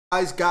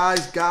Guys,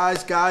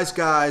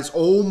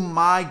 oh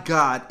my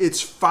god,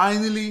 it's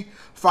finally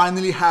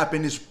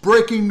happened. It's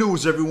breaking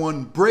news,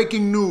 everyone.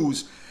 Breaking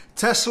news.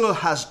 Tesla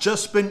has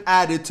just been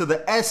added to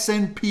the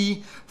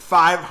SP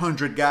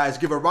 500, guys.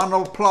 Give a round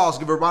of applause.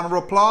 Give a round of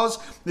applause.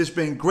 There's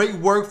been great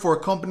work for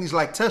companies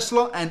like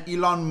Tesla and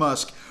Elon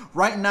Musk.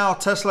 Right now,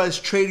 Tesla is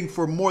trading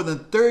for more than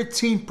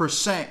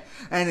 13%,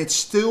 and it's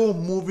still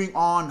moving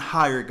on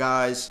higher,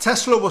 guys.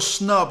 Tesla was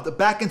snubbed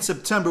back in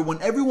September when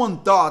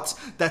everyone thought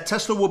that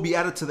Tesla will be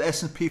added to the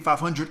SP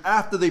 500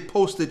 after they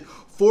posted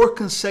 4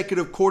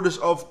 consecutive quarters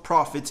of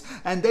profits,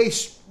 and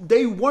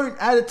they weren't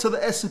added to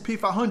the S&P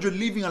 500,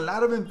 leaving a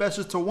lot of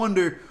investors to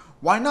wonder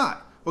why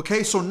not.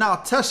 Okay, so now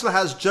Tesla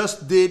has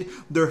just did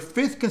their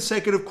 5th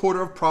consecutive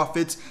quarter of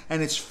profits,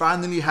 and it's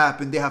finally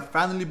happened. They have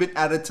finally been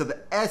added to the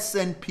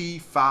S&P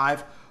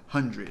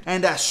 500.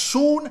 And as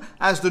soon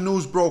as the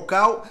news broke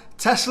out,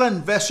 Tesla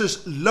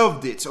investors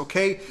loved it,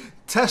 okay?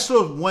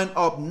 Tesla went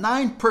up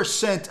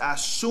 9%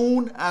 as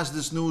soon as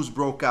this news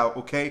broke out,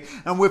 okay?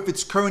 And with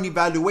its current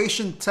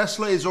evaluation,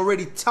 Tesla is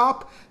already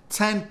top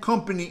 10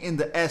 company in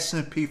the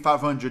S&P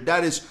 500.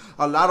 That is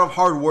a lot of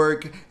hard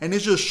work, and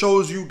it just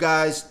shows you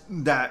guys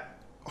that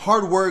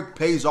hard work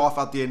pays off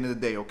at the end of the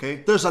day,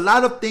 okay? There's a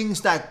lot of things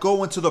that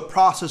go into the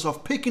process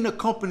of picking a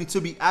company to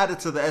be added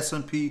to the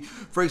S&P.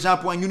 For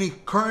example, and you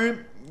need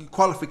current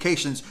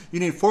qualifications. You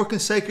need 4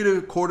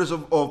 consecutive quarters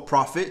of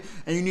profit,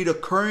 and you need a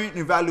current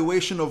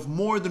evaluation of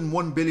more than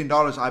 $1 billion,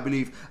 I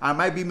believe. I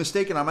might be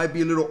mistaken. I might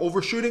be a little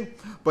overshooting,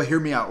 but hear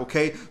me out,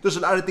 okay? There's a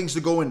lot of things to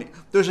go in it.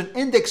 There's an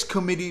index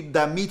committee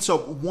that meets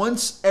up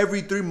once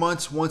every 3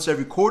 months, once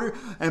every quarter,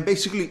 and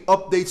basically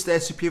updates the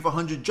S&P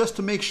 500 just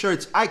to make sure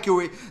it's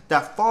accurate,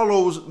 that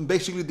follows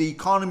basically the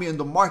economy and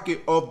the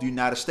market of the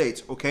United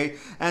States, okay?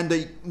 And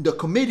the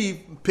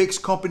committee picks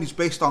companies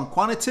based on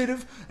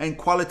quantitative and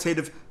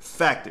qualitative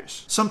factors.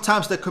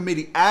 Sometimes the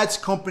committee adds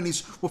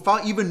companies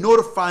without even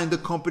notifying the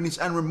companies,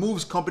 and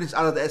removes companies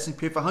out of the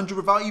S&P 500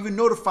 without even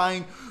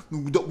notifying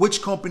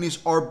which companies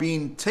are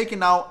being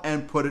taken out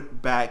and put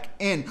it back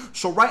in.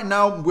 So right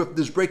now, with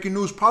this breaking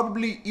news,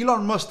 probably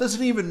Elon Musk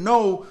doesn't even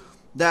know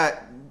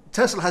that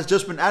Tesla has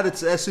just been added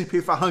to the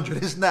S&P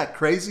 500. Isn't that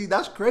crazy?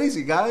 That's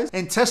crazy, guys.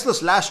 In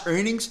Tesla's last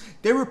earnings,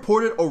 they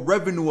reported a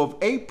revenue of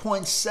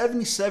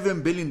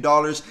 $8.77 billion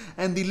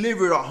and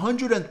delivered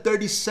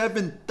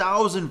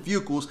 137,000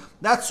 vehicles.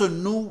 That's a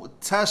new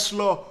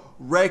Tesla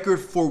record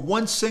for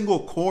one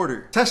single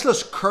quarter.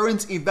 Tesla's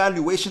current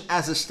evaluation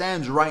as it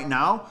stands right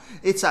now,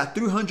 it's at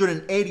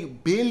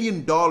 $380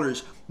 billion,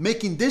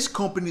 making this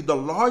company the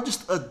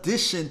largest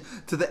addition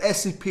to the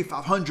S&P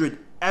 500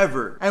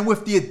 ever. And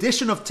with the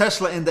addition of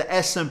Tesla in the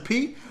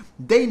S&P,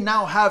 they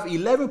now have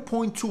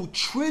 $11.2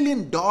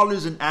 trillion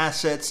in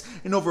assets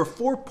and over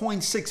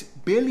 $4.6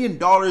 billion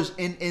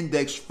in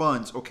index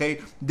funds, okay?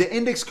 The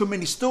index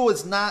committee still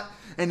is not,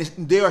 and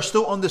they are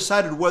still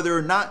undecided whether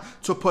or not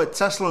to put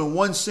Tesla in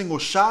one single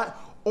shot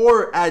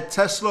or add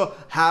Tesla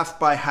half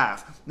by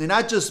half. And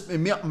I just,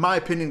 in my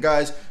opinion,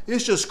 guys,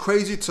 it's just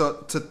crazy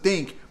to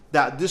think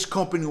that this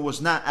company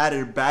was not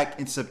added back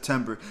in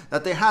September,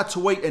 that they had to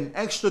wait an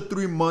extra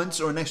 3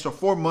 months or an extra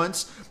 4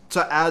 months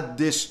to add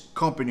this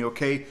company,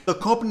 okay? The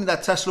company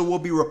that Tesla will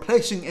be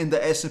replacing in the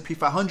S&P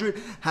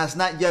 500 has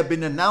not yet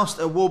been announced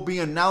and will be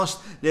announced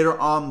later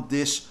on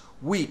this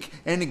week.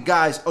 And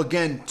guys,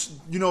 again,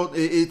 you know,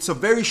 it's a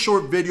very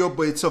short video,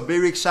 but it's a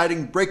very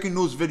exciting breaking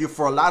news video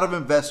for a lot of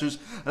investors,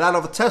 a lot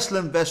of Tesla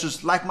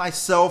investors like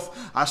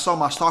myself. I saw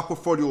my stock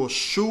portfolio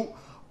shoot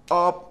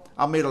up.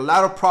 I made a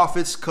lot of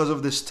profits because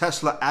of this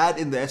Tesla ad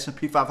in the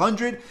S&P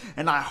 500,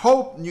 and I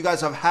hope you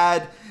guys have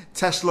had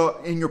Tesla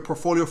in your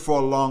portfolio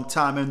for a long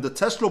time. And the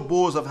Tesla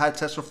bulls have had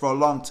Tesla for a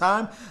long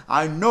time.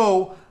 I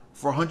know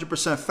for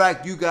 100%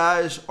 fact you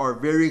guys are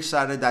very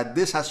excited that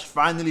this has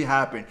finally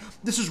happened.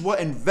 This is what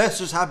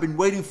investors have been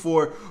waiting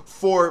for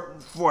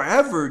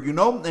forever, you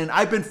know? And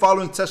I've been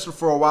following Tesla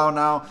for a while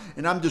now,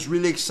 and I'm just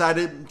really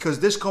excited because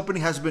this company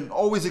has been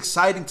always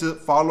exciting to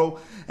follow,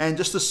 and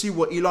just to see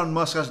what Elon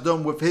Musk has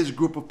done with his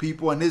group of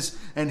people and his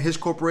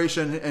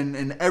corporation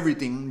and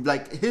everything.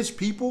 Like, his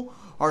people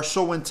are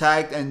so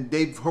intact, and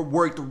they've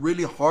worked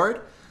really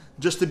hard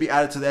just to be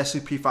added to the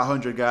S&P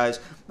 500, guys.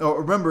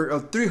 Remember, a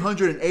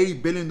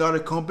 $380 billion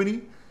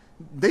company,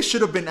 they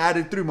should have been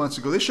added 3 months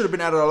ago. They should have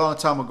been added a long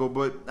time ago,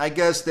 but I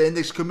guess the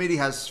index committee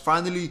has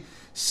finally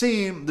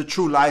seen the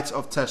true lights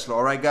of Tesla.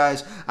 All right,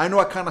 guys, I know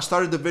I kind of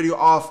started the video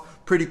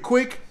off pretty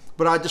quick,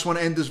 but I just want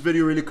to end this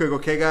video really quick,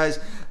 okay, guys?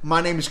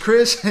 My name is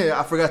Chris.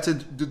 I forgot to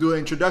do an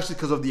introduction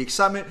because of the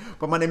excitement,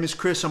 but my name is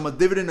Chris. I'm a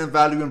dividend and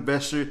value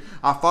investor.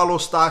 I follow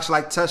stocks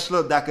like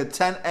Tesla that could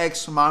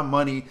 10x my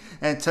money,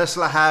 and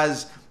Tesla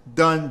has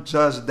done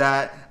just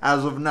that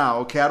as of now,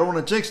 okay? I don't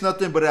want to jinx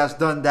nothing, but it has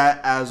done that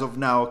as of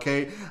now,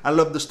 okay? I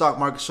love the stock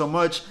market so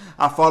much.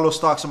 I follow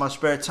stocks in my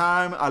spare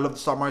time. I love the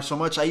stock market so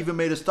much. I even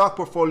made a stock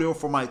portfolio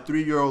for my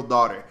 3-year-old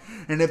daughter.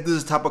 And if this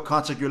is the type of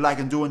content you like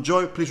and do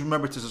enjoy, please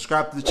remember to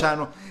subscribe to the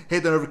channel,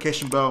 hit the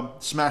notification bell,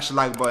 smash the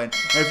like button.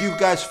 And if you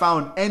guys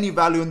found any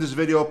value in this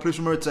video, please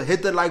remember to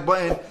hit the like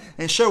button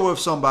and share with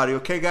somebody,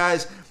 okay,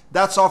 guys?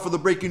 That's all for the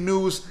breaking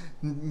news.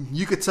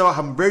 You can tell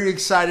I'm very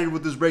excited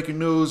with this breaking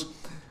news.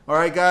 All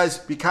right, guys,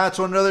 be kind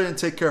to one another and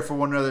take care for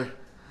one another.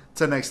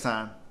 Till next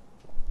time.